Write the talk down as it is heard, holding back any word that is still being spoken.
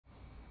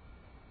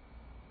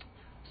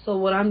So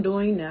what I'm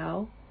doing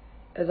now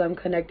is I'm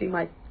connecting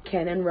my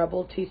Canon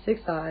Rebel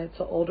T6i. It's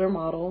an older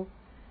model.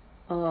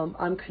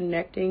 I'm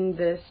connecting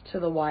this to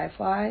the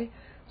Wi-Fi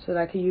so that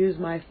I can use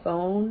my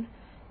phone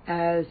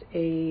as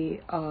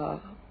a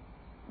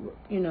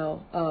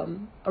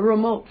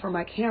remote for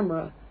my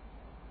camera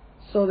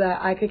so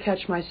that I could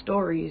catch my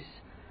stories.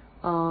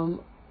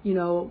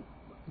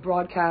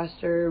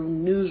 Broadcaster,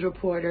 news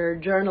reporter,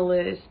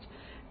 journalist,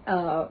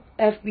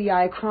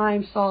 FBI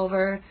crime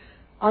solver.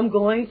 I'm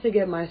going to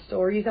get my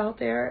stories out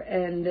there,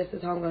 and this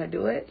is how I'm going to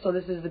do it. So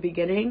this is the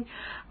beginning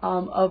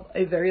of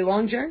a very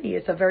long journey.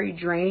 It's a very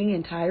draining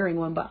and tiring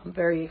one, but I'm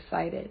very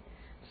excited.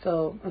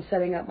 So I'm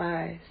setting up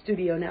my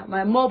studio now,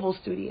 my mobile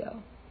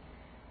studio,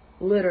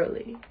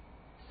 literally.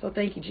 So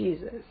thank you,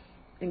 Jesus,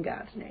 in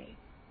God's name.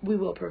 We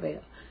will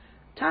prevail.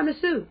 Time to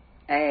sue.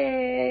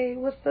 Hey,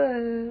 what's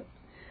up?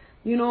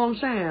 You know what I'm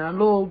saying? A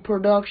little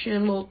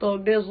production, little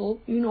thug dizzle.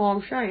 You know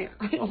what I'm saying?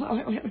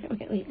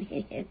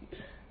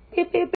 Beep, beep,